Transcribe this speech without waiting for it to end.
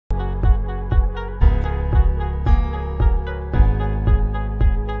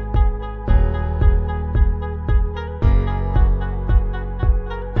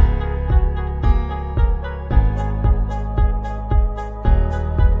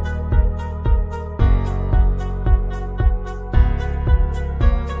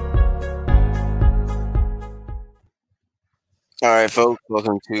All right, folks,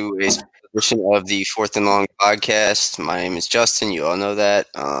 welcome to a special edition of the Fourth and Long podcast. My name is Justin. You all know that.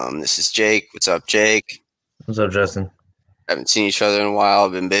 This is Jake. What's up, Jake? What's up, Justin? Haven't seen each other in a while.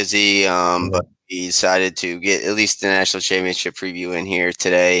 I've been busy, but we decided to get at least the national championship preview in here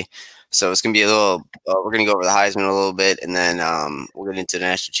today. So it's going to be a little we're going to go over the Heisman a little bit, and then we'll get into the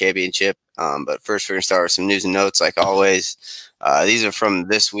national championship. But first, we're going to start with some news and notes, like always. These are from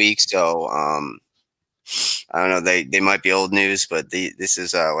this week, so I don't know. They might be old news, but this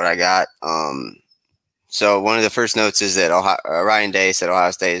is what I got. So one of the first notes is that Ryan Day said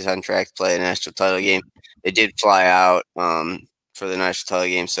Ohio State is on track to play a national title game. They did fly out for the national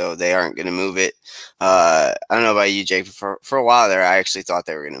title game, so they aren't going to move it. I don't know about you, Jake. But for a while there, I actually thought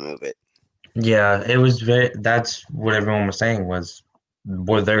they were going to move it. Yeah, it was that's what everyone was saying was,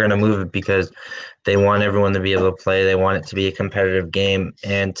 well, they're going to move it because they want everyone to be able to play. They want it to be a competitive game.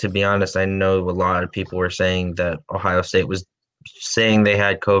 And to be honest, I know a lot of people were saying that Ohio State was saying they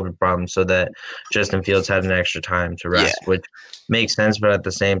had COVID problems so that Justin Fields had an extra time to rest, which makes sense. But at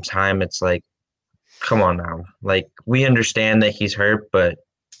the same time, it's like, come on now. Like, we understand that he's hurt, but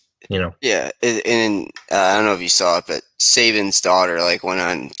you know. Yeah, and I don't know if you saw it, but Saban's daughter went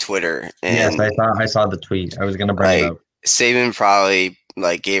on Twitter. And, yes, I saw the tweet. I was gonna bring it up. Saban probably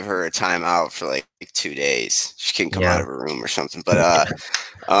gave her a timeout for 2 days. She couldn't come out of her room or something. But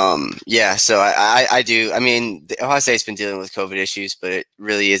yeah. So I do. I mean, Ohio State's been dealing with COVID issues, but it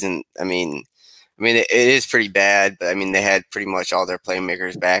really isn't. I mean, it is pretty bad. But I mean, they had pretty much all their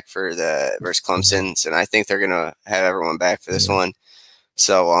playmakers back for the versus Clemson's, and I think they're gonna have everyone back for this one.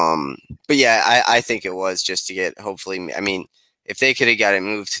 So, but yeah, I think it was just to get, hopefully, I mean, if they could have got it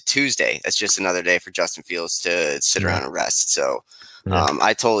moved to Tuesday, that's just another day for Justin Fields to sit around and rest. So,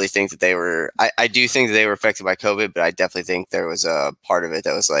 I totally think that they were, I do think that they were affected by COVID, but I definitely think there was a part of it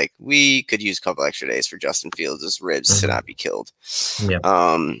that was like, we could use a couple extra days for Justin Fields' ribs to not be killed.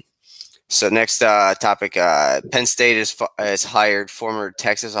 So next topic, Penn State has hired former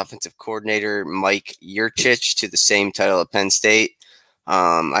Texas offensive coordinator Mike Yurcich to the same title of Penn State.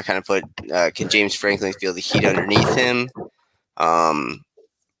 I kind of put, can James Franklin feel the heat underneath him?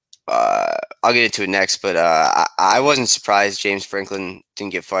 I'll get into it next, but I wasn't surprised James Franklin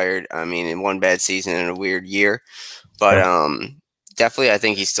didn't get fired. I mean, in one bad season and a weird year, but definitely I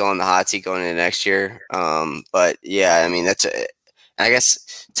think he's still on the hot seat going into next year. But yeah, I mean, I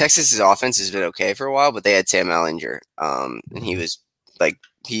guess Texas's offense has been okay for a while, but they had Sam Ehlinger, and he was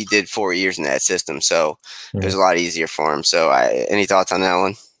he did 4 years in that system, so it was a lot easier for him. So, any thoughts on that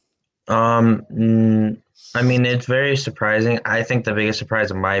one? I mean, it's very surprising. I think the biggest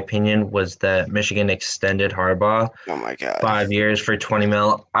surprise, in my opinion, was that Michigan extended Harbaugh. Oh my God, 5 years for $20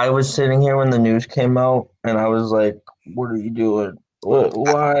 million. I was sitting here when the news came out, and I was like, "What are you doing?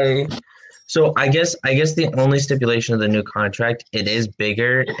 Why?" So I guess the only stipulation of the new contract, it is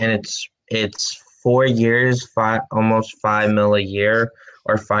bigger, and it's 4 years, almost $5 million a year.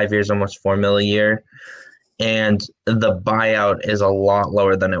 Or 5 years, almost $4 million a year, and the buyout is a lot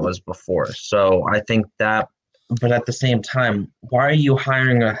lower than it was before. So I think that, but at the same time, why are you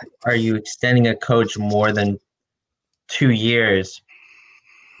are you extending a coach more than 2 years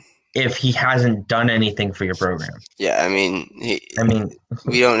if he hasn't done anything for your program? Yeah, I mean,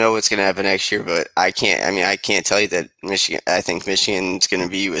 we don't know what's going to happen next year, but I can't tell you that I think Michigan's going to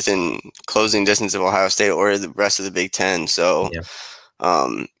be within closing distance of Ohio State or the rest of the Big Ten. So.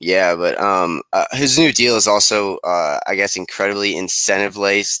 But his new deal is also, I guess, incredibly incentive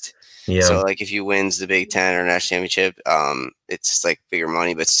laced. Yeah. So if he wins the Big Ten or national championship, it's just bigger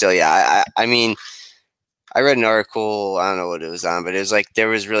money. But still, yeah. I mean, I read an article. I don't know what it was on, but it was there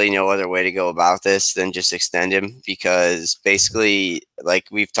was really no other way to go about this than just extend him because basically,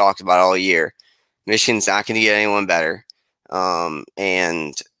 we've talked about all year, Michigan's not going to get anyone better,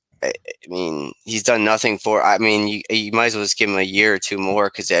 and. I mean, he's done nothing for. I mean, you might as well just give him a year or two more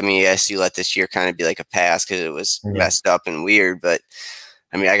because I mean, yes, you let this year kind of be a pass because it was messed up and weird. But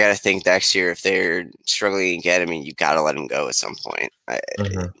I mean, I got to think next year if they're struggling again, I mean, you got to let him go at some point.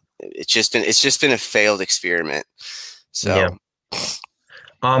 It's just been a failed experiment. So.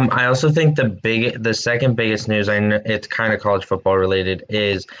 I also think the second biggest news, I know it's kind of college football related,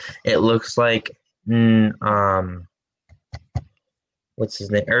 is it looks like what's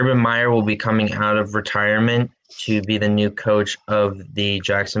his name? Urban Meyer will be coming out of retirement to be the new coach of the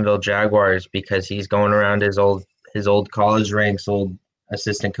Jacksonville Jaguars because he's going around his old college ranks, old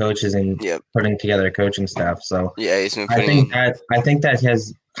assistant coaches, and putting together a coaching staff. So yeah, he's been I think that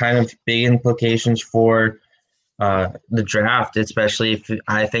has kind of big implications for the draft, especially if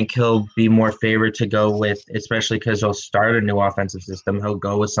I think he'll be more favored to go with, especially because he'll start a new offensive system. He'll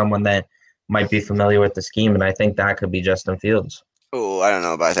go with someone that might be familiar with the scheme, and I think that could be Justin Fields. Oh, I don't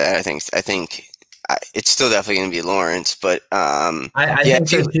know about that. I think it's still definitely going to be Lawrence, but I think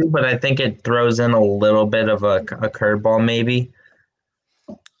so too. But I think it throws in a little bit of a curveball, maybe.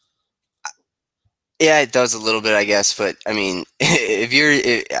 Yeah, it does a little bit, I guess. But I mean, if you're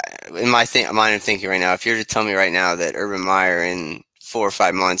in my mind of thinking right now, if you're to tell me right now that Urban Meyer in 4 or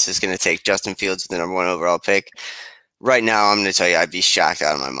 5 months is going to take Justin Fields with the #1 overall pick, right now I'm going to tell you I'd be shocked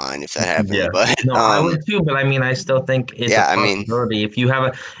out of my mind if that happened. Yeah. But no, I would too. But I mean, I still think it's a possibility. If you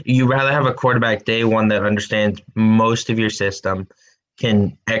have you rather have a quarterback day one that understands most of your system,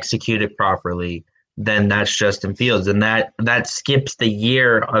 can execute it properly, then that's Justin Fields, and that skips the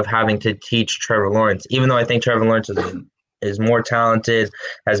year of having to teach Trevor Lawrence. Even though I think Trevor Lawrence is more talented,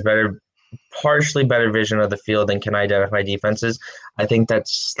 has partially better vision of the field, and can identify defenses, I think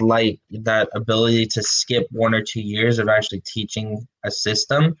that ability to skip 1 or 2 years of actually teaching a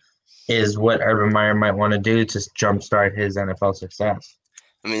system is what Urban Meyer might want to do to jumpstart his NFL success.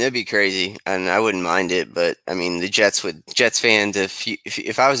 I mean, that'd be crazy, and I wouldn't mind it. But I mean, the Jets fans.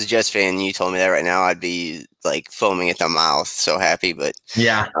 If I was a Jets fan and you told me that right now, I'd be like foaming at the mouth, so happy. But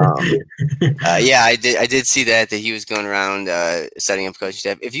yeah, yeah, I did see that he was going around setting up coaching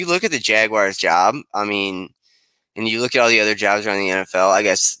staff. If you look at the Jaguars' job, I mean, and you look at all the other jobs around the NFL, I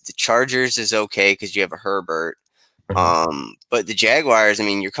guess the Chargers is okay because you have a Herbert. But the Jaguars, I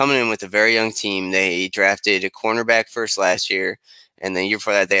mean, you're coming in with a very young team. They drafted a cornerback first last year. And then year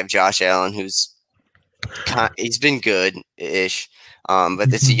before that, they have Josh Allen, he's been good-ish.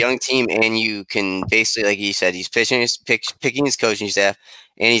 But it's a young team, and you can basically, like you said, he's picking his coaching staff,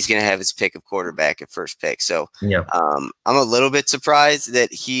 and he's going to have his pick of quarterback at first pick. So yeah. I'm a little bit surprised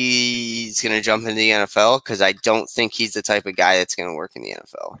that he's going to jump into the NFL because I don't think he's the type of guy that's going to work in the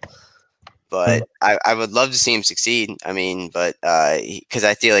NFL. But I would love to see him succeed. I mean, but because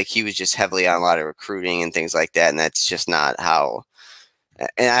I feel like he was just heavily on a lot of recruiting and things like that, and that's just not how.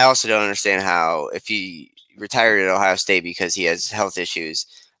 And I also don't understand how if he retired at Ohio State because he has health issues.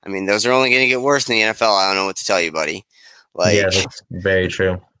 I mean, those are only going to get worse in the NFL. I don't know what to tell you, buddy. Like, yeah, that's very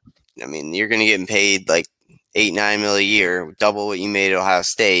true. I mean, you're going to get paid like $8-9 million a year, double what you made at Ohio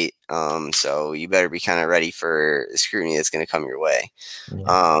State. So you better be kind of ready for the scrutiny that's going to come your way.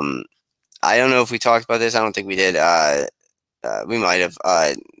 Yeah. I don't know if we talked about this. I don't think we did. We might have.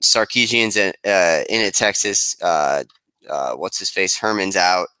 Sarkisian's in at Texas. What's his face? Herman's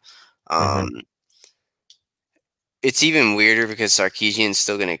out. It's even weirder because Sarkisian's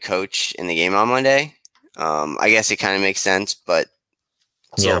still going to coach in the game on Monday. I guess it kind of makes sense, but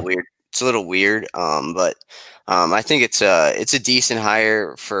it's a little weird. It's a little weird. But I think it's a decent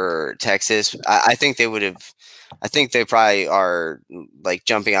hire for Texas. I think they would have. I think they probably are like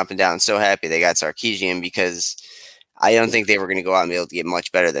jumping up and down, so happy they got Sarkisian because I don't think they were going to go out and be able to get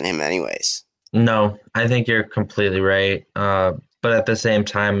much better than him, anyways. No, I think you're completely right. But at the same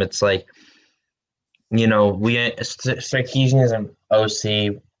time, it's like, you know, Sarkisian is an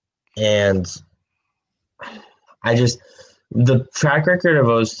OC, and the track record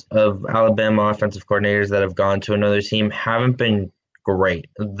of Alabama offensive coordinators that have gone to another team haven't been great.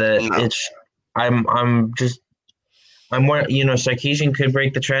 I'm more, you know, Sarkisian could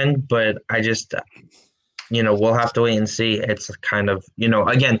break the trend, but I just. You know, we'll have to wait and see. It's kind of, you know,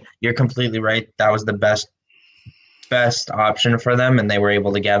 again, you're completely right. That was the best option for them, and they were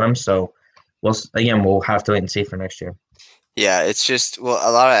able to get him. So, we'll have to wait and see for next year. Yeah, it's just, a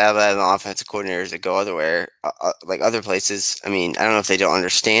lot of Alabama offensive coordinators that go like other places. I mean, I don't know if they don't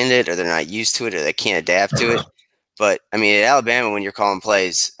understand it or they're not used to it or they can't adapt to it. But, I mean, at Alabama, when you're calling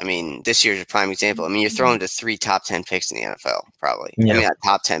plays, I mean, this year's a prime example. I mean, you're throwing to 3 top 10 picks in the NFL, probably. Yeah. I mean, not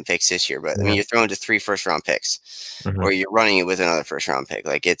top 10 picks this year, but, I mean, you're throwing to 3 first-round picks, or you're running it with another first-round pick.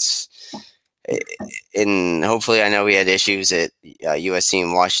 Like, and hopefully I know we had issues at USC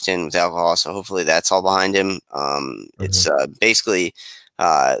and Washington with alcohol, so hopefully that's all behind him. It's basically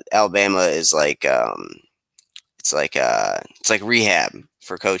Alabama is like it's like rehab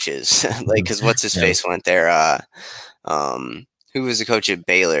for coaches, like because what's his face went there. Who was the coach at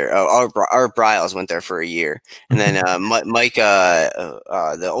Baylor? Oh, Art Briles went there for a year, and then Mike,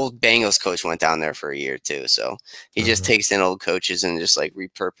 the old Bengals coach, went down there for a year too. So he just takes in old coaches and just like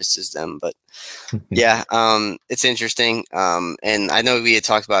repurposes them. But yeah, it's interesting. And I know we had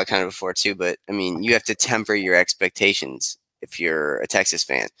talked about it kind of before too, but I mean, you have to temper your expectations if you're a Texas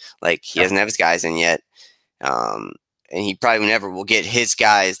fan. Like he doesn't have his guys in yet. And he probably never will get his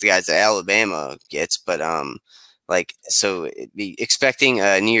guys, the guys that Alabama gets, but so expecting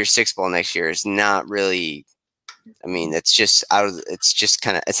a New Year's Six bowl next year is not really. I mean, it's just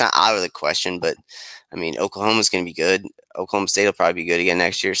it's not out of the question, but I mean, Oklahoma's going to be good. Oklahoma State will probably be good again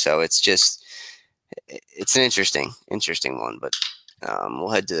next year. So it's an interesting one. But we'll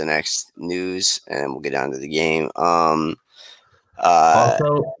head to the next news and we'll get down to the game.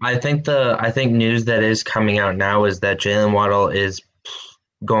 Also, I think news that is coming out now is that Jalen Waddle is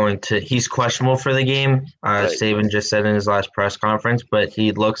he's questionable for the game. Right. Saban just said in his last press conference, but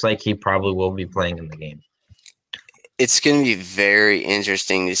he looks like he probably will be playing in the game. It's going to be very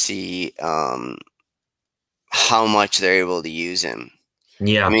interesting to see how much they're able to use him.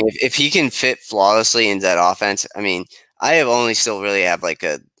 Yeah. I mean, if he can fit flawlessly into that offense, I mean, I still really have like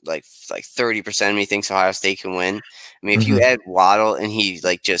 30% of me thinks Ohio State can win. I mean, if you add Waddle and he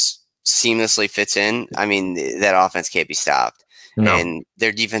like just seamlessly fits in, I mean, that offense can't be stopped. No. And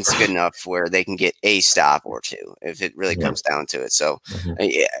their defense is good enough where they can get a stop or two if it really comes down to it. So,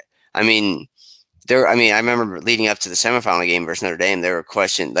 yeah, I mean, I remember leading up to the semifinal game versus Notre Dame, there were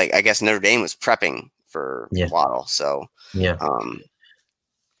questions. Like, I guess Notre Dame was prepping for Waddle. So, get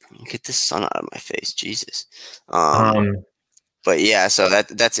the sun out of my face, Jesus. But yeah, so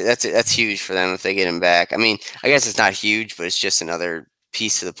that's huge for them if they get him back. I mean, I guess it's not huge, but it's just another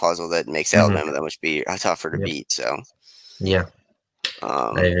piece of the puzzle that makes Alabama that much tougher to beat. So, yeah,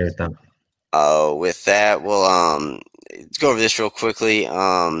 I agree with that. With that, we'll let's go over this real quickly.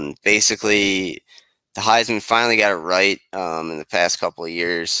 Basically, the Heisman finally got it right in the past couple of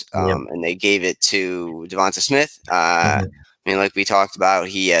years, and they gave it to Devonta Smith. I mean, like we talked about,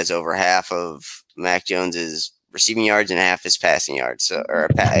 he has over half of Mac Jones's receiving yards and half his passing yards,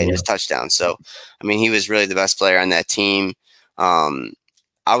 and his touchdowns. So, I mean, he was really the best player on that team.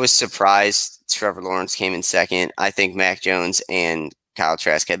 I was surprised Trevor Lawrence came in second. I think Mac Jones and Kyle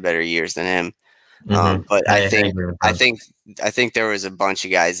Trask had better years than him. But I think there was a bunch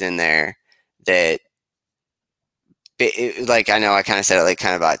of guys in there that, like, I know I kind of said it like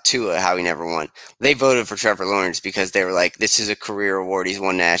kind of about Tua, how he never won. They voted for Trevor Lawrence because they were like, this is a career award. He's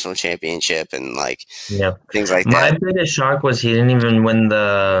won national championship and like things like that. My biggest shock was he didn't even win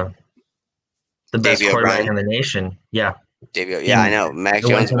the best quarterback in the nation. Yeah. I know. Mac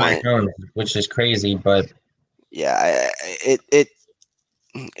Jones won it, which is crazy, but yeah, it's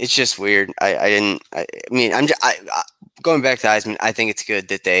just weird. Going back to Heisman, I think it's good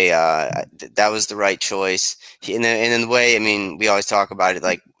that they that was the right choice. And in the way, I mean, we always talk about it.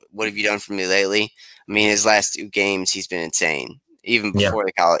 Like, what have you done for me lately? I mean, his last 2 games, he's been insane. Even before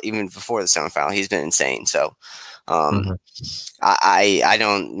even before the semifinal, he's been insane. So, I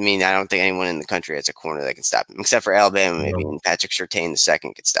don't think anyone in the country has a corner that can stop him, except for Alabama, maybe, and Patrick Surtain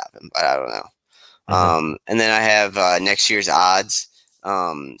II could stop him, but I don't know. And then I have next year's odds.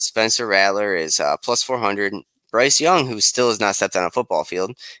 Spencer Rattler is plus 400. Bryce Young, who still has not stepped on a football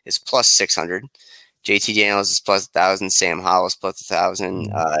field, is plus 600. JT Daniels is plus 1,000. Sam Howell is plus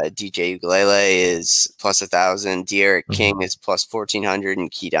 1,000. DJ Ugalele is plus 1,000. De'Aaron King is plus 1,400, and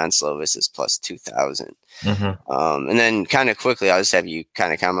Keaton Slovis is plus 2,000. And then kind of quickly, I'll just have you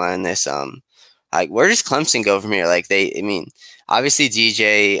kind of comment on this. Like, where does Clemson go from here? Like, obviously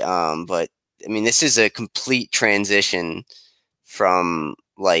DJ, but I mean, this is a complete transition from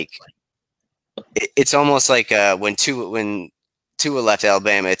like. It's almost like when Tua left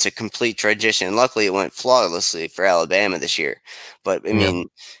Alabama, it's a complete transition. Luckily, it went flawlessly for Alabama this year. But I mean,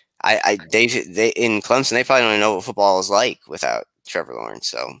 they in Clemson, they probably don't know what football is like without Trevor Lawrence.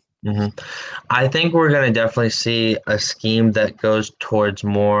 So I think we're going to definitely see a scheme that goes towards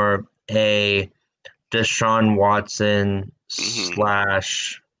more a Deshaun Watson /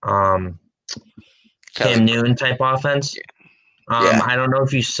 Cam Newton type offense. I don't know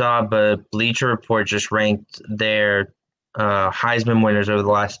if you saw, but Bleacher Report just ranked their Heisman winners over the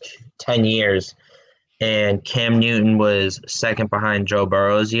last 10 years, and Cam Newton was second behind Joe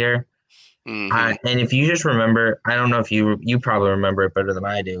Burrow's year. And if you just remember, I don't know if you probably remember it better than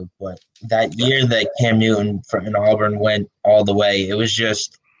I do, but that year that Cam Newton in Auburn went all the way, it was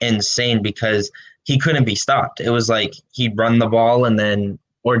just insane because he couldn't be stopped. It was like he'd run the ball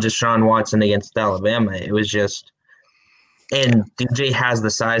or Deshaun Watson against Alabama. It was just. And DJ has the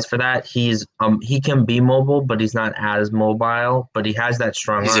size for that. He can be mobile, but he's not as mobile. But he has that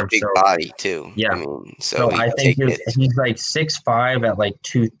strong arm. He's a big body too. Yeah. I mean, so I think he's like 6'5" at like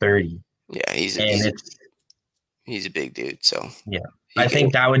 230. Yeah, he's a big dude. So yeah, I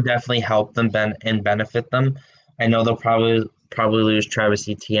think that would definitely help them and benefit them. I know they'll probably lose Travis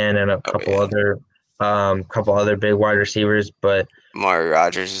Etienne and a couple other big wide receivers, but Amari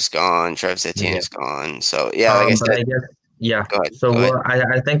Rodgers is gone. Travis Etienne is gone. So yeah, like I said. Yeah. Go ahead. So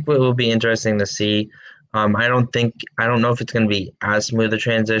I think what will be interesting to see. I don't know if it's going to be as smooth a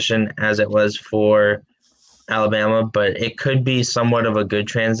transition as it was for Alabama, but it could be somewhat of a good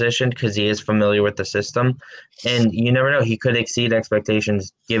transition because he is familiar with the system. And you never know, he could exceed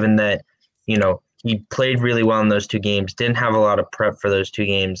expectations given that, he played really well in those two games, didn't have a lot of prep for those two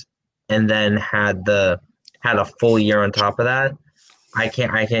games, and then had a full year on top of that. I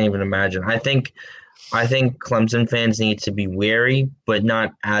can't even imagine. I think Clemson fans need to be wary, but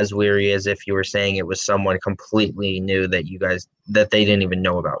not as wary as if you were saying it was someone completely new that they didn't even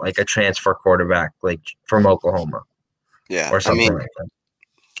know about, like a transfer quarterback, like from Oklahoma. Yeah, or something like that.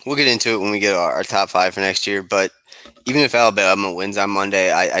 We'll get into it when we get our top 5 for next year. But even if Alabama wins on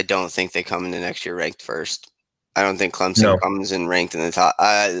Monday, I don't think they come into next year ranked first. I don't think Clemson comes in ranked in the top.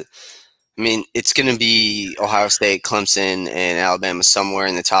 I mean, it's going to be Ohio State, Clemson, and Alabama somewhere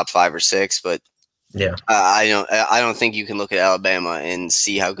in the top 5 or 6, but yeah, I don't think you can look at Alabama and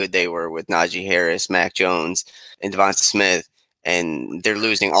see how good they were with Najee Harris, Mac Jones, and Devonta Smith, and they're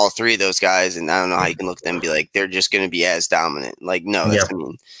losing all 3 of those guys. And I don't know how you can look at them and be like they're just going to be as dominant. Like, no, that's,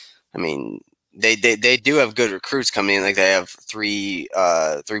 I mean, they do have good recruits coming in. Like they have 2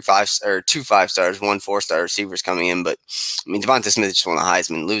 5-stars, 1 4-star receivers coming in. But I mean, Devonta Smith just won the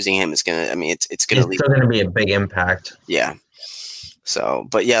Heisman. Losing him is gonna. I mean, it's gonna. It's still gonna be a big impact. Yeah. So,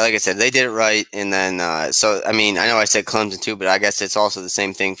 but yeah, like I said, they did it right. And then, so, I mean, I know I said Clemson too, but I guess it's also the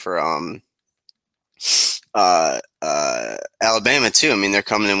same thing for Alabama too. I mean, they're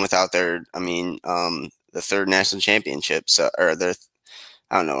coming in without their, the 3rd national championship. So, or their,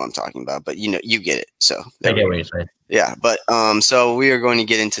 I don't know what I'm talking about, but you get it. So I get what you're saying. Yeah. But, so we are going to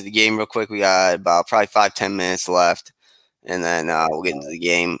get into the game real quick. We got about probably 5-10 minutes left, and then, we'll get into the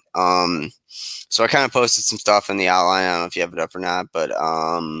game. So I kind of posted some stuff in the outline. I don't know if you have it up or not, but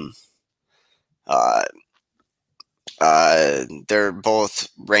they're both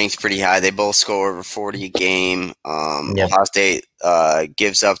ranked pretty high. They both score over 40 a game. Ohio State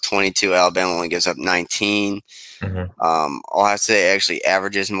gives up 22. Alabama only gives up 19. Ohio State actually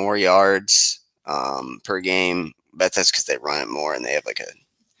averages more yards per game, but that's because they run it more and they have like a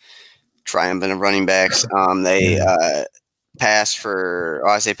triumvirate of running backs. They passed for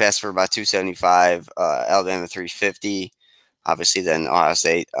about 275, Alabama 350. Obviously, then Ohio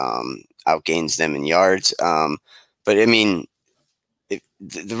State outgains them in yards. But I mean,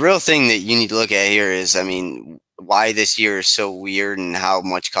 the real thing that you need to look at here is, I mean, why this year is so weird and how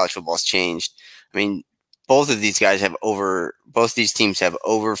much college football has changed. I mean, both these teams have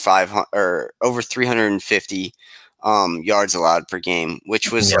over 500 or over 350 yards allowed per game,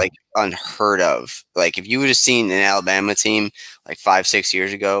 which was like unheard of. Like if you would have seen an Alabama team like 5-6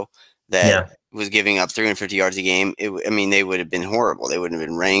 years ago that was giving up 350 yards a game, they would have been horrible. They wouldn't have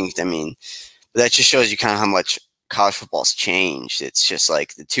been ranked. I mean, but that just shows you kind of how much college football's changed. It's just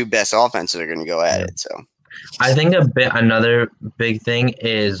like the 2 best offenses are going to go at it. So I think another big thing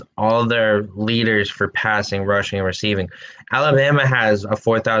is all their leaders for passing, rushing, and receiving. Alabama has a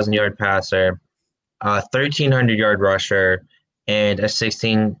 4,000-yard passer, a 1,300-yard rusher, and a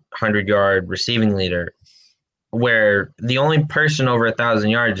 1,600-yard receiving leader, where the only person over 1,000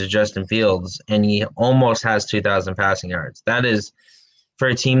 yards is Justin Fields, and he almost has 2,000 passing yards. That is, for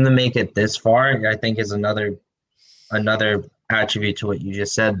a team to make it this far, I think is another attribute to what you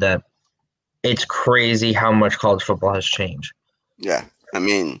just said, that it's crazy how much college football has changed. Yeah, I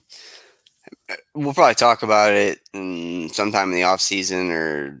mean, we'll probably talk about it sometime in the off season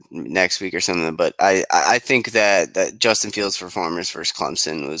or next week or something. But I think that Justin Fields' performance versus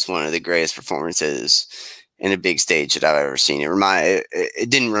Clemson was one of the greatest performances in a big stage that I've ever seen. It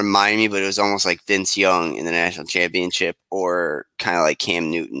didn't remind me, but it was almost like Vince Young in the national championship, or kind of like Cam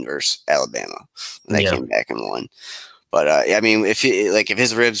Newton versus Alabama when they came back and won. But I mean, if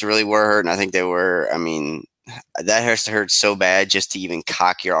his ribs really were hurt, and I think they were, I mean, that has to hurt so bad just to even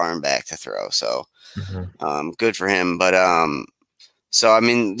cock your arm back to throw. So, good for him. But so I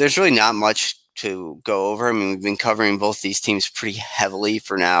mean, there's really not much to go over. I mean, we've been covering both these teams pretty heavily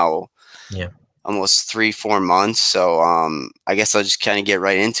for now, almost 3-4 months. So I guess I'll just kind of get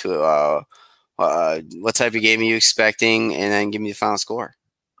right into it. What type of game are you expecting, and then give me the final score.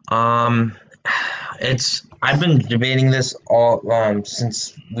 I've been debating this all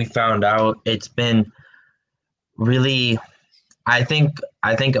since we found out. It's been really, I think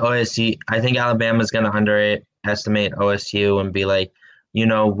Alabama's going to underestimate OSU and be like,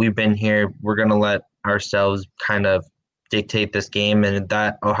 we've been here. We're going to let ourselves kind of dictate this game, and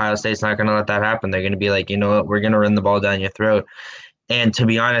that Ohio State's not going to let that happen. They're going to be like, you know what, we're going to run the ball down your throat. And to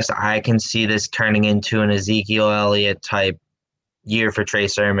be honest, I can see this turning into an Ezekiel Elliott type year for Trey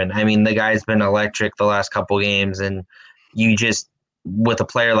Sermon. I mean, the guy's been electric the last couple games, and you just, with a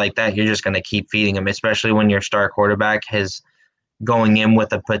player like that, you're just going to keep feeding him, especially when your star quarterback is going in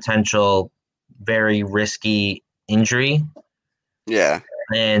with a potential very risky injury. Yeah.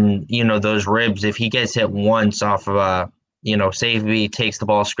 And, those ribs, if he gets hit once off of say if he takes the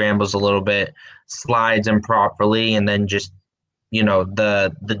ball, scrambles a little bit, slides improperly, and then just,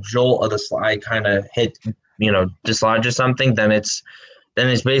 the jolt of the slide kind of hit, dislodges something, then it's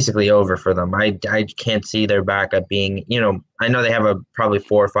basically over for them. I can't see their backup being, I know they have a probably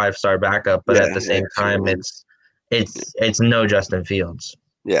 4 or 5 star backup, but at the same time, it's no Justin Fields.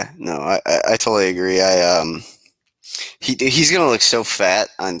 Yeah, no, I totally agree. He's gonna look so fat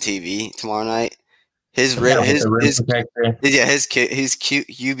on TV tomorrow night. His QB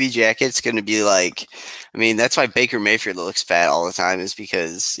jacket's gonna be like, I mean, that's why Baker Mayfield looks fat all the time, is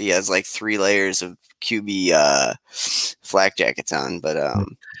because he has like 3 layers of QB flak jackets on. But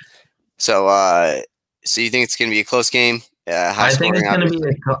so you think it's gonna be a close game? I think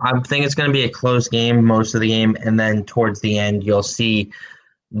it's gonna be a close game most of the game, and then towards the end you'll see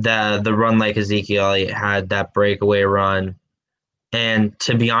the run like Ezekiel Elliott had, that breakaway run. And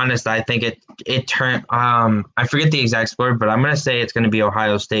to be honest, I think it turned I forget the exact score, but I'm going to say it's going to be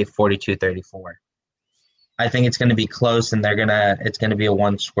Ohio State 42-34. I think it's going to be close, and it's going to be a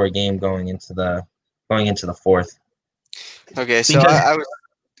 1-score game going into the fourth. Okay, so I would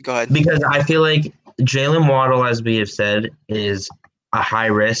go ahead. Because I feel like Jalen Waddle, as we have said, is a high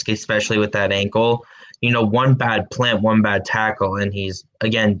risk, especially with that ankle. One bad plant, one bad tackle, and he's,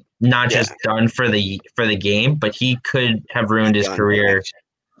 again, not just done for the game, but he could have ruined his career.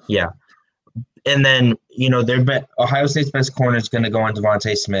 Yeah. And then, Ohio State's best corner is going to go on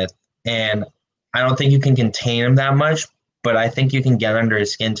Devontae Smith, and I don't think you can contain him that much, but I think you can get under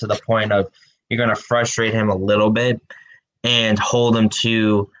his skin to the point of you're going to frustrate him a little bit and hold him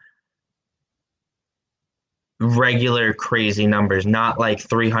to regular crazy numbers, not like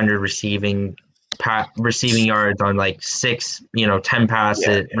 300 receiving yards on like 6, 10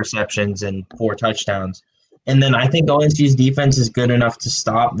 passes, receptions, and 4 touchdowns. And then I think OSU's defense is good enough to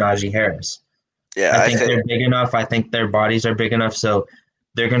stop Najee Harris. Yeah, I think they're big enough. I think their bodies are big enough. So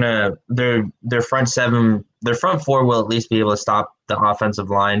their front 7, their front 4 will at least be able to stop the offensive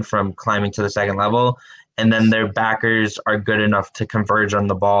line from climbing to the second level. And then their backers are good enough to converge on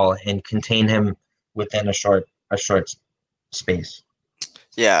the ball and contain him within a short space.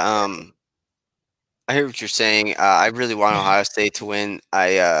 Yeah, I hear what you're saying. I really want Ohio State to win.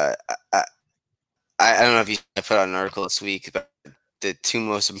 I don't know if you put out an article this week, but the 2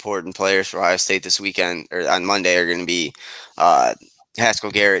 most important players for Ohio State this weekend or on Monday are going to be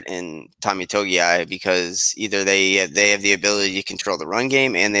Haskell Garrett and Tommy Togiai, because either they have the ability to control the run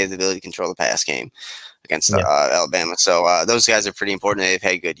game and they have the ability to control the pass game against Alabama. So those guys are pretty important. They've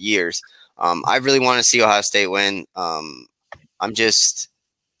had good years. I really want to see Ohio State win.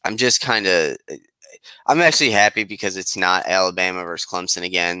 I'm actually happy because it's not Alabama versus Clemson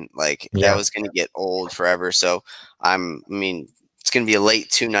again. That was going to get old forever. So it's going to be a late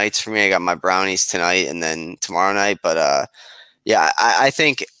 2 nights for me. I got my Brownies tonight and then tomorrow night. But I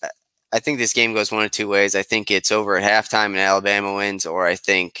think this game goes 1 of 2 ways. I think it's over at halftime and Alabama wins, or I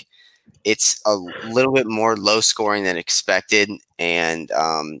think it's a little bit more low scoring than expected, and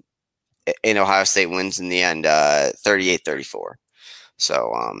Ohio State wins in the end, 38-34.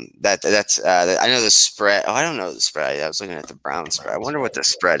 So that's I know the spread. Oh, I don't know the spread. I was looking at the Brown spread. I wonder what the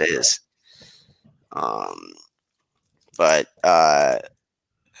spread is. I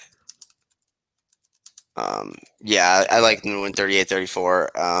like them to win 38-34.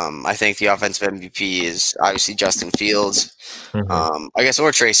 I think the offensive MVP is obviously Justin Fields. I guess,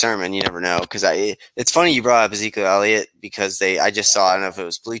 or Trey Sermon. You never know, because it's funny you brought up Ezekiel Elliott, because I just saw, I don't know if it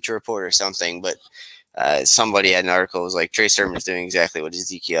was Bleacher Report or something, but somebody had an article. It was like Trey Sermon is doing exactly what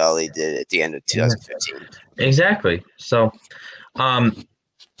Ezekiel Elliott did at the end of 2015. Exactly. So,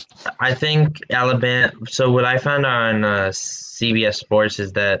 I think Alabama. So what I found on CBS Sports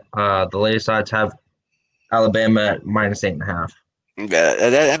is that the latest odds have Alabama at -8.5. Yeah,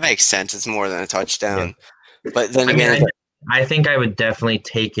 that makes sense. It's more than a touchdown. Yeah. But then again, I think I would definitely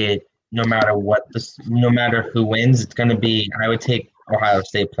take it no matter what. No matter who wins, it's going to be. I would take Ohio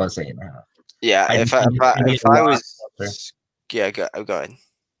State +8.5. Yeah, if I was, go ahead.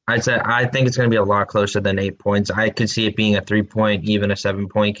 I think it's going to be a lot closer than 8 points. I could see it being a 3-point, even a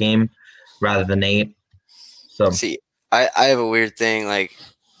 7-point game, rather than 8. So see, I have a weird thing. Like,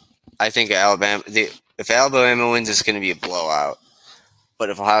 I think Alabama. If Alabama wins, it's going to be a blowout. But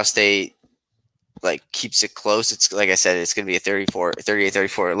if Ohio State keeps it close, it's like I said, it's going to be a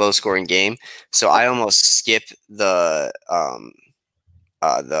 38-34 low scoring game. So I almost skip the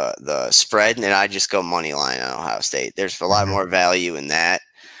spread, and I just go money line on Ohio State. There's a lot more value in that,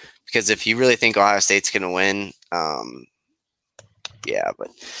 because if you really think Ohio State's going to win, Yeah, but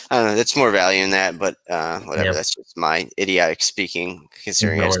I don't know. That's more value in that, but whatever. Yep. That's just my idiotic speaking,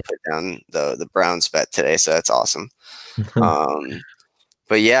 considering No I just put down the Browns bet today, so that's awesome.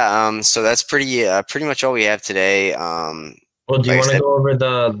 But yeah, so that's pretty much all we have today. Well, do you want to go over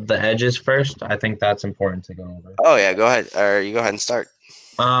the edges first? I think that's important to go over. Oh yeah, go ahead. Or you go ahead and start.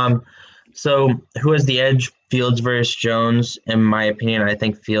 So who has the edge? Fields versus Jones. In my opinion, I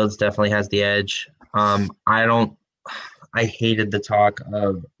think Fields definitely has the edge. I hated the talk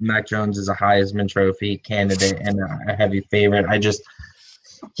of Mac Jones as a Heisman Trophy candidate and a heavy favorite.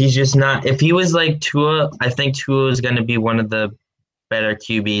 He's just not. If he was like Tua, I think Tua is going to be one of the better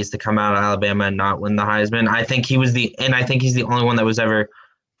QBs to come out of Alabama and not win the Heisman. I think he's the only one that was ever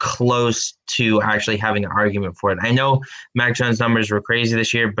close to actually having an argument for it. I know Mac Jones' numbers were crazy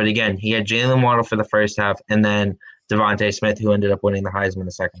this year, but again, he had Jalen Waddle for the first half and then DeVonta Smith, who ended up winning the Heisman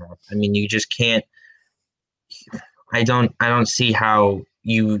the second half. I mean, you just can't. I don't see how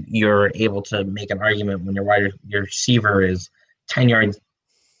you're able to make an argument when your receiver is 10 yards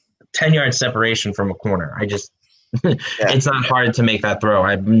separation from a corner. It's not hard to make that throw.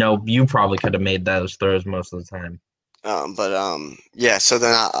 I know you probably could have made those throws most of the time. Yeah, so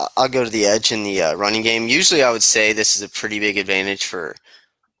then I'll go to the edge in the running game. Usually I would say this is a pretty big advantage for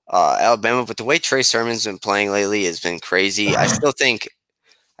Alabama, but the way Trey Sermon's been playing lately has been crazy. I still think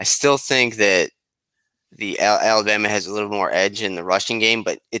that the Alabama has a little more edge in the rushing game,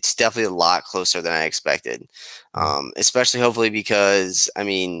 but it's definitely a lot closer than I expected. Especially hopefully because I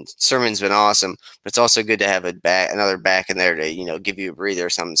mean Sermon's been awesome, but it's also good to have another back in there to give you a breather or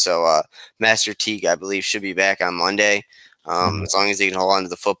something. So Master Teague, I believe, should be back on Monday. As long as he can hold on to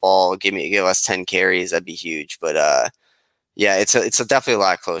the football, give us 10 carries, that'd be huge. But yeah, it's definitely a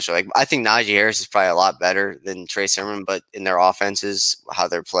lot closer. Like I think Najee Harris is probably a lot better than Trey Sermon, but in their offenses, how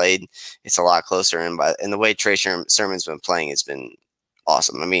they're played, it's a lot closer. And the way Trey Sermon's been playing has been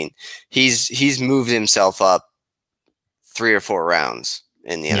awesome. I mean, he's moved himself up 3 or 4 rounds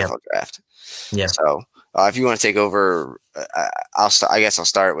in the NFL draft. Yeah. So if you want to take over, I guess I'll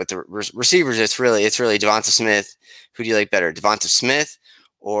start with the receivers. It's really Devonta Smith. Who do you like better, Devonta Smith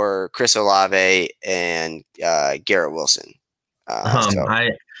or Chris Olave and Garrett Wilson? I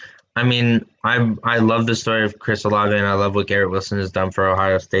love the story of Chris Olave and I love what Garrett Wilson has done for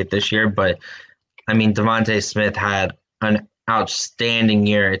Ohio State this year. But I mean, DeVonta Smith had an outstanding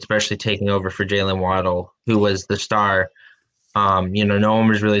year, especially taking over for Jalen Waddle, who was the star. No one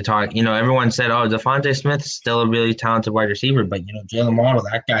was really talking. Everyone said, "Oh, DeVonta Smith is still a really talented wide receiver," but Jalen Waddle,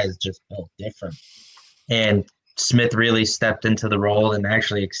 that guy is just built different. And Smith really stepped into the role and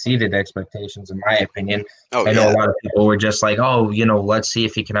actually exceeded expectations, in my opinion. I know a lot of people were just like, "Oh, let's see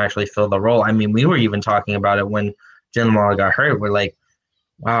if he can actually fill the role." I mean, we were even talking about it when Jalen Waddle got hurt. We're like,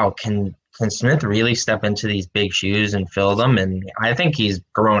 "Wow, can Smith really step into these big shoes and fill them?" And I think he's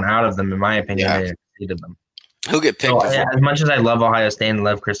grown out of them, in my opinion, and exceeded them. He'll get picked. So, as much as I love Ohio State and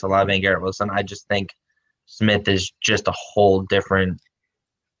love Chris Olave and Garrett Wilson, I just think Smith is just a whole different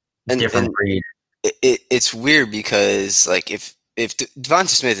breed. It's weird because like if Devonta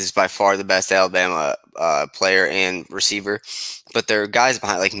Smith is by far the best Alabama player and receiver, but there are guys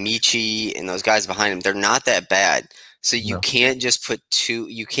behind like Michi and those guys behind him. They're not that bad. So you can't just put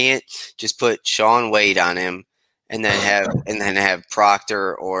Sean Wade on him and then have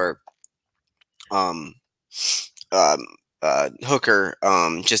Proctor or Hooker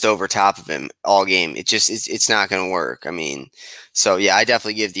just over top of him all game. It's not going to work. I mean, so yeah, I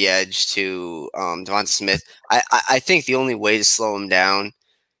definitely give the edge to Devonta Smith. I think the only way to slow him down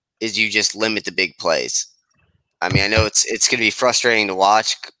is you just limit the big plays. I mean, I know it's going to be frustrating to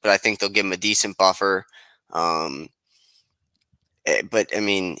watch, but I think they'll give him a decent buffer. But I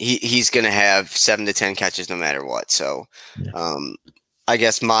mean, he's going to have 7 to 10 catches no matter what. So I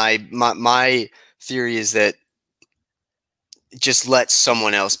guess my theory is that just let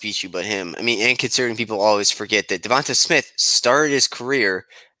someone else beat you but him. I mean, and considering people always forget that Devonta Smith started his career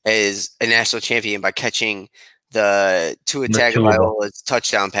as a national champion by catching the Tua Tagovailoa's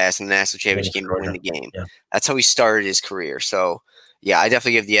touchdown pass in the national championship game to win the game. Yeah. That's how he started his career. So, yeah, I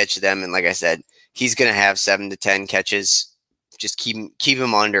definitely give the edge to them. And like I said, he's going to have 7 to 10 catches. Just keep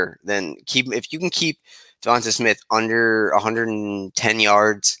him under. If you can keep Devonta Smith under 110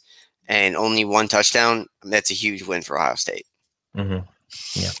 yards and only 1 touchdown, that's a huge win for Ohio State. Mm-hmm.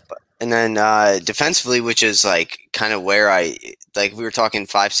 Yeah. And then defensively, which is like kind of where we were talking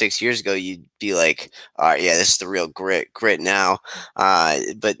 5-6 years ago, you'd be like, all right, yeah, this is the real grit now.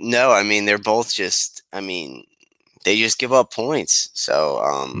 But no, I mean, they're both they just give up points. So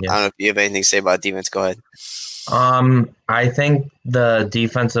I don't know if you have anything to say about defense. Go ahead. I think the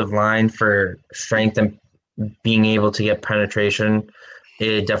defensive line for strength and being able to get penetration,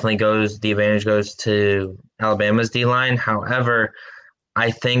 it definitely the advantage goes to Alabama's D line. However,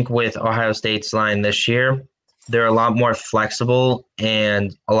 I think with Ohio State's line this year, they're a lot more flexible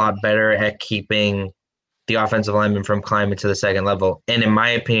and a lot better at keeping the offensive linemen from climbing to the second level. And in my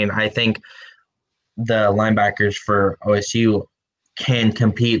opinion, I think the linebackers for OSU can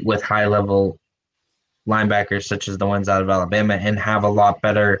compete with high level linebackers such as the ones out of Alabama and have a lot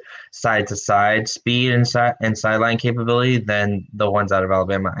better side to side speed and sideline capability than the ones out of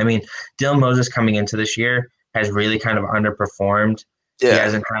Alabama. I mean, Dylan Moses coming into this year has really kind of underperformed. Yeah. He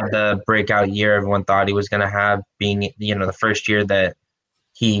hasn't had the breakout year everyone thought he was going to have, being, the first year that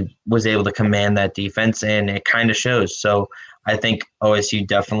he was able to command that defense, and it kind of shows. So I think OSU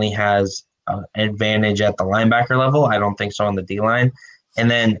definitely has an advantage at the linebacker level. I don't think so on the D line. And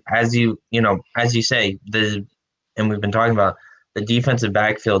then as you say, and we've been talking about, the defensive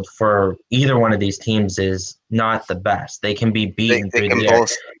backfield for either one of these teams is not the best. They can be beaten they can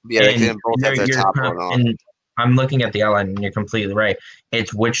both, they can both have their top one on. And I'm looking at the outline, and you're completely right.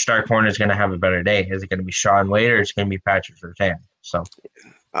 It's which star corner is going to have a better day. Is it going to be Shaun Wade, or is it going to be Patrick Surtain? So,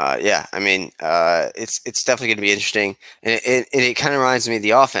 yeah, I mean, it's definitely going to be interesting, and it kind of reminds me of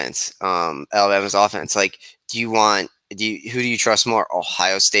the offense, Alabama's offense. Like, who do you trust more,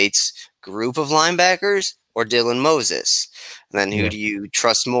 Ohio State's group of linebackers or Dylan Moses? And then who do you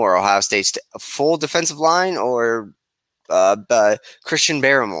trust more, Ohio State's full defensive line or Christian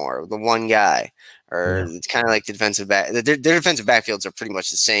Barmore, the one guy? Or it's kind of like the defensive back. Their defensive backfields are pretty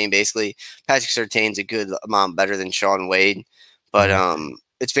much the same, basically. Patrick Surtain's a good amount better than Shaun Wade, but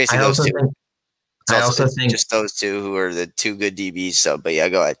it's basically those two. I also think just those two who are the two good DBs. So, but yeah,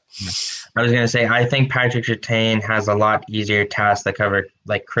 go ahead. I was going to say, I think Patrick Surtain has a lot easier task to cover,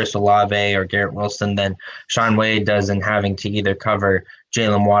 like Chris Olave or Garrett Wilson, than Shaun Wade does in having to either cover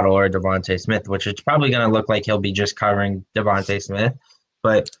Jalen Waddle or Devontae Smith, which is probably going to look like he'll be just covering Devontae Smith.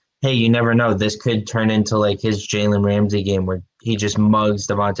 But hey, you never know. This could turn into like his Jalen Ramsey game where he just mugs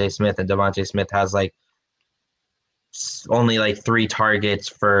Devontae Smith, and Devontae Smith has like only like 3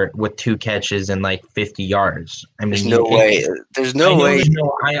 targets with 2 catches and like 50 yards. I mean, there's no way.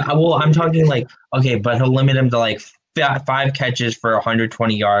 I'm talking like, okay, but he'll limit him to like 5 catches for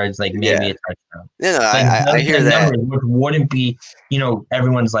 120 yards, like maybe a touchdown. No, I hear that. Which wouldn't be,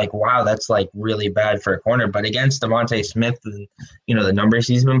 everyone's like, wow, that's like really bad for a corner. But against Devontae Smith, the numbers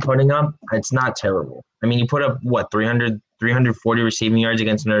he's been putting up, it's not terrible. I mean, he put up 340 receiving yards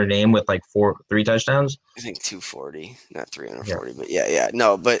against Notre Dame with like 3 touchdowns. I think 240, not 340, but yeah.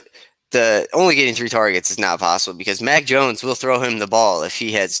 No, but the only getting 3 targets is not possible because Mac Jones will throw him the ball if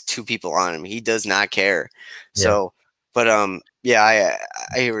he has 2 people on him. He does not care. Yeah. So, but I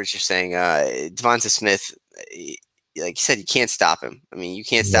hear what you're saying. Devonta Smith, like you said, you can't stop him. I mean, you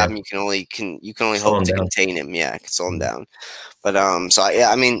can't stop him. You can only hope to contain him. Yeah, slow him down. But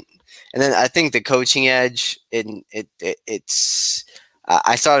I mean. And then I think the coaching edge, it's.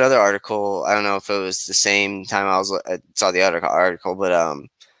 I saw another article. I don't know if it was the same time I saw the other article, but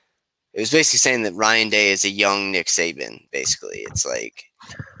it was basically saying that Ryan Day is a young Nick Saban. Basically, it's like,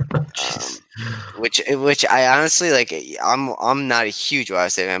 which I honestly like. I'm not a huge Ohio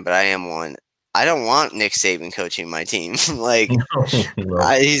State fan, but I am one. I don't want Nick Saban coaching my team.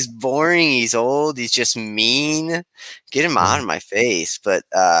 He's boring. He's old. He's just mean. Get him out of my face. But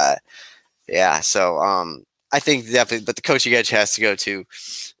yeah. So I think definitely. But the coaching edge has to go to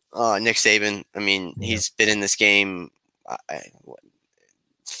Nick Saban. I mean, he's been in this game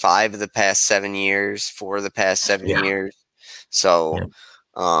 5 of the past 7 years, 4 of the past 7 years. So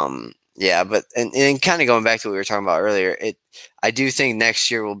but and kind of going back to what we were talking about earlier, I do think next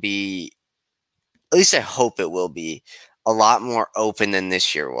year will be. At least I hope it will be a lot more open than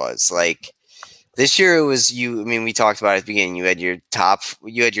this year was. Like this year it was we talked about it at the beginning. You had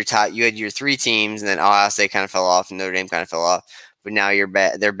your 3 teams, and then Ohio State kind of fell off and Notre Dame kind of fell off. But now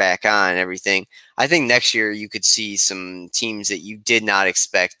they're back on and everything. I think next year you could see some teams that you did not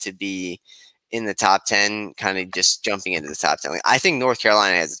expect to be in the top 10 kind of just jumping into the top 10. Like, I think North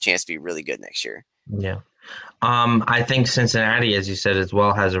Carolina has a chance to be really good next year. Yeah. I think Cincinnati, as you said as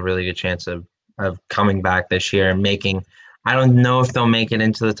well, has a really good chance of coming back this year and making. I don't know if they'll make it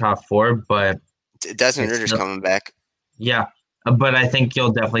into the top 4, but Desmond Ridder's coming back. Yeah, but I think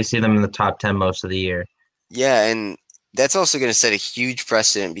you'll definitely see them in the top 10 most of the year. Yeah, and that's also going to set a huge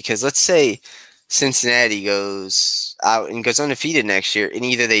precedent because let's say Cincinnati goes out and goes undefeated next year, and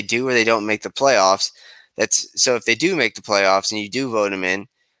either they do or they don't make the playoffs. So if they do make the playoffs and you do vote them in,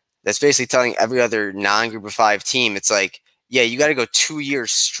 that's basically telling every other non-group of 5 team, it's like, yeah, you got to go 2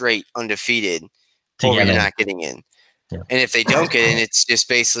 years straight undefeated or you're not getting in. Yeah. And if they don't get in, it's just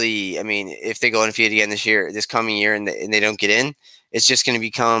basically, I mean, if they go undefeated again this coming year, and they don't get in, it's just going to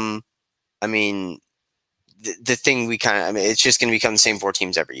become, I mean, the thing we kind of, I mean, it's just going to become the same 4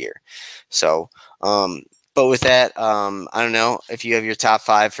 teams every year. So, but with that, I don't know if you have your top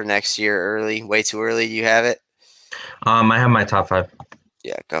 5 for next year early, way too early. Do you have it? I have my top 5.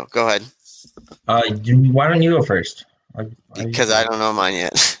 Yeah, go ahead. Why don't you go first? Because I don't know mine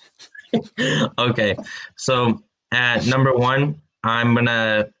yet. Okay, so at number 1, I'm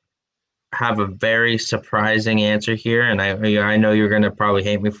gonna have a very surprising answer here, and I know you're gonna probably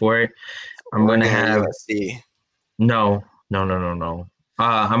hate me for it. I'm gonna have USC. No.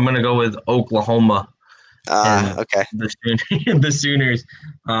 I'm gonna go with Oklahoma. Okay. The Sooners.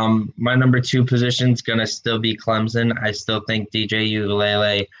 My number 2 position is gonna still be Clemson. I still think DJ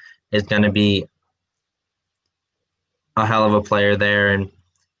Uiagalelei is gonna be a hell of a player there and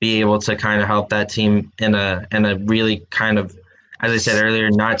be able to kind of help that team in a really kind of, as I said earlier,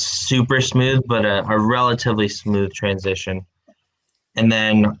 not super smooth, but a relatively smooth transition. And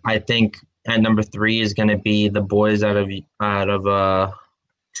then I think at number 3 is going to be the boys out of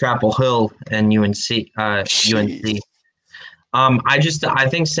Chapel Hill and UNC. I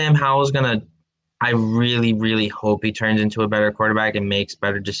think Sam Howell's going to. I really, really hope he turns into a better quarterback and makes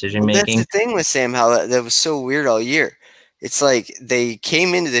better decision making. That's the thing with Sam Howell that was so weird all year. It's like they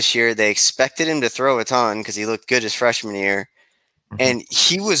came into this year, they expected him to throw a ton because he looked good his freshman year. And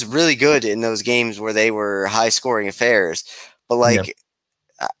he was really good in those games where they were high-scoring affairs. But, like,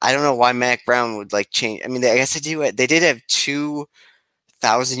 I don't know why Mac Brown would, like, change. I mean, I guess they did have 2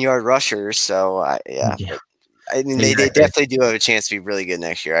 1,000-yard rushers. So, I mean, they definitely do have a chance to be really good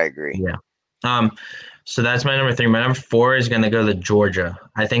next year. I agree. Yeah. So that's my number 3. My number 4 is going to go to Georgia.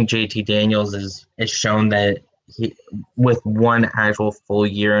 I think JT Daniels is shown that he, with one actual full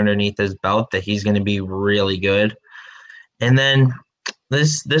year underneath his belt, that he's going to be really good. And then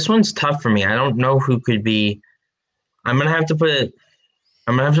this one's tough for me. I don't know who could be. I'm gonna have to put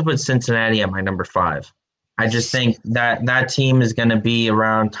Cincinnati at my number 5. I just think that team is gonna be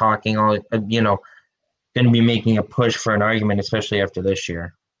around talking all, gonna be making a push for an argument, especially after this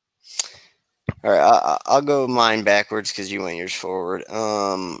year. All right, I'll go mine backwards because you went yours forward.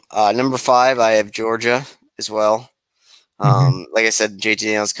 Number 5, I have Georgia as well. Like I said, JT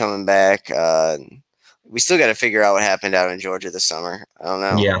Daniels coming back. We still got to figure out what happened out in Georgia this summer. I don't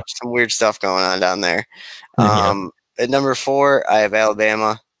know. Yeah. Some weird stuff going on down there. At number 4, I have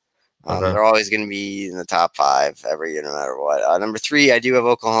Alabama. They're always going to be in the top 5 every year, no matter what. Number 3, I do have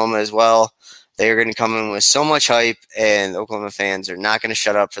Oklahoma as well. They are going to come in with so much hype, and Oklahoma fans are not going to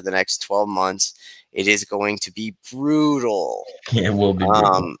shut up for the next 12 months. It is going to be brutal. It will be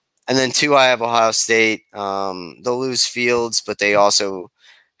brutal. And then 2, I have Ohio State. They'll lose Fields, but they also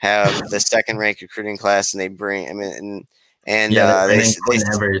have the second-ranked recruiting class, and they bring. I mean,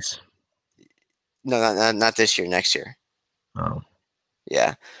 Evers. No, not this year. Next year. Oh.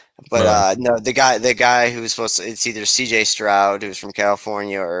 Yeah, but no, the guy who's supposed to. It's either C.J. Stroud, who's from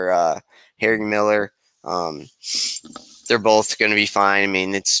California, or Harry Miller. They're both going to be fine. I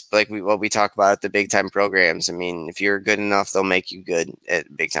mean, it's like what we talk about at the big time programs. I mean, if you're good enough, they'll make you good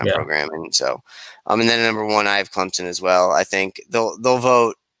at big time program. And so, and then number 1, I have Clemson as well. I think they'll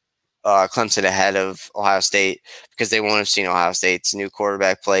vote Clemson ahead of Ohio State because they won't have seen Ohio State's new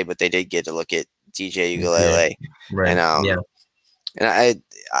quarterback play, but they did get to look at DJ Uiagalelei. Right. And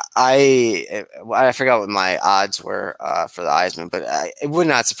I forgot what my odds were for the Heisman, but it would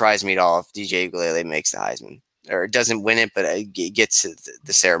not surprise me at all if DJ Uiagalelei makes the Heisman or doesn't win it, but it gets to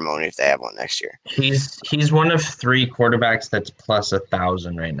the ceremony if they have one next year. He's one of 3 quarterbacks that's plus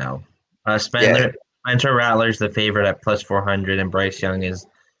 1,000 right now. Spencer Rattler's the favorite at plus 400, and Bryce Young is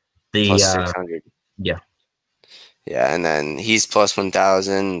the plus 600. Yeah, and then he's plus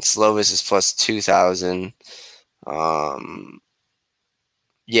 1,000. Slovis is plus 2,000.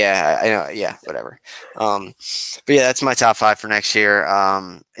 Yeah, I know. Yeah, whatever. But yeah, that's my top 5 for next year.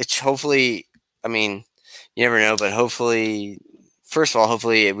 It's hopefully. I mean, you never know, but hopefully, first of all,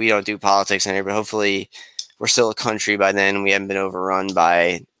 hopefully we don't do politics in here, but hopefully we're still a country by then. We haven't been overrun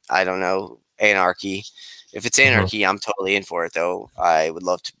by, I don't know, anarchy. If it's anarchy, I'm totally in for it, though. I would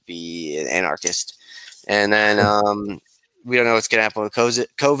love to be an anarchist. And then we don't know what's going to happen with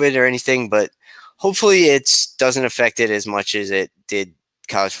COVID or anything, but hopefully it doesn't affect it as much as it did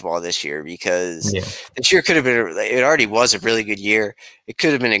college football this year, because this year could have been, it already was a really good year. It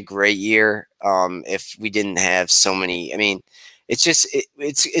could have been a great year if we didn't have so many. I mean, it's just,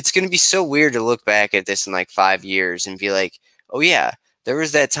 it's going to be so weird to look back at this in like 5 years and be like, oh yeah, there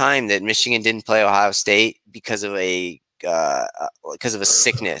was that time that Michigan didn't play Ohio State because of a because of a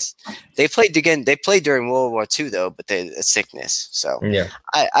sickness. They played again. They played during World War II though, but they a sickness. So Yeah,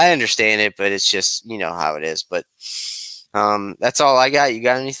 I understand it, but it's just how it is. But that's all I got. You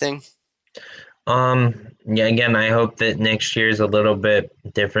got anything? Yeah, again, I hope that next year is a little bit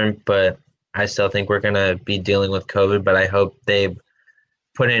different, but I still think we're gonna be dealing with COVID, but I hope they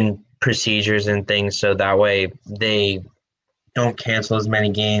put in procedures and things so that way they don't cancel as many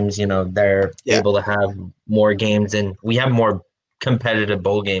games. They're able to have more games, and we have more competitive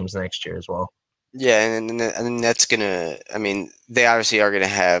bowl games next year as well. Yeah, and that's gonna. I mean, they obviously are gonna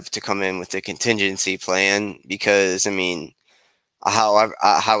have to come in with a contingency plan because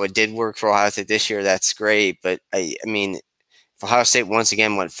how it did work for Ohio State this year, that's great. But I mean, if Ohio State once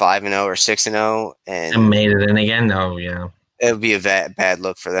again went 5-0 or 6-0 and made it in again, oh yeah, it would be a bad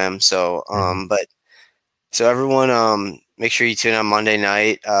look for them. So so everyone, make sure you tune in on Monday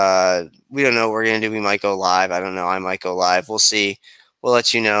night. We don't know what we're gonna do. We might go live. I don't know. I might go live. We'll see. We'll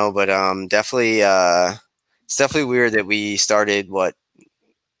let you know. But definitely, it's definitely weird that we started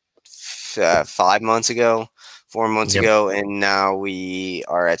 5 months ago, 4 months ago, and now we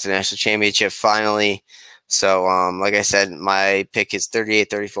are at the national championship finally. So, like I said, my pick is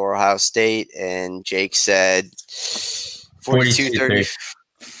 38-34 Ohio State, and Jake said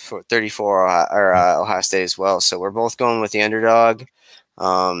 42-34 Ohio State as well. So we're both going with the underdog.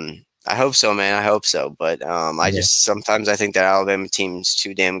 I hope so, man. I hope so. But sometimes I think that Alabama team's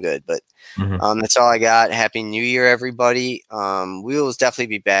too damn good. But that's all I got. Happy New Year, everybody. We will definitely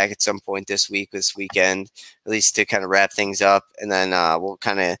be back at some point this weekend, at least to kind of wrap things up. And then we'll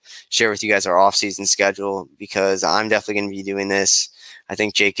kind of share with you guys our off-season schedule because I'm definitely going to be doing this. I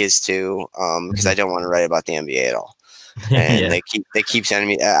think Jake is too, because I don't want to write about the NBA at all. And they keep sending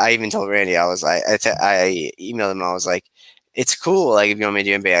me. I even told Randy, I was like, I emailed him. I was like, it's cool. Like if you want me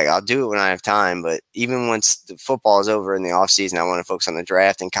to do NBA, I'll do it when I have time. But even once the football is over in the off season, I want to focus on the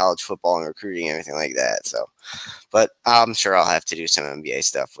draft and college football and recruiting and everything like that. So, but I'm sure I'll have to do some NBA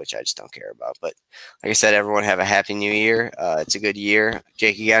stuff, which I just don't care about. But like I said, everyone have a happy New Year. It's a good year.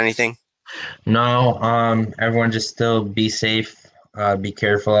 Jake, you got anything? No. Everyone just still be safe. Be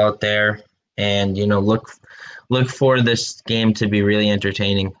careful out there, and look for this game to be really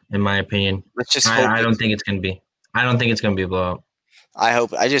entertaining, in my opinion. Let's just hope I don't think it's going to be. I don't think it's going to be a blowout.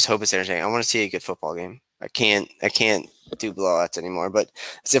 I just hope it's entertaining. I want to see a good football game. I can't do blowouts anymore. But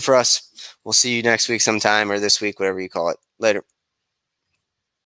that's it for us. We'll see you next week sometime or this week, whatever you call it. Later.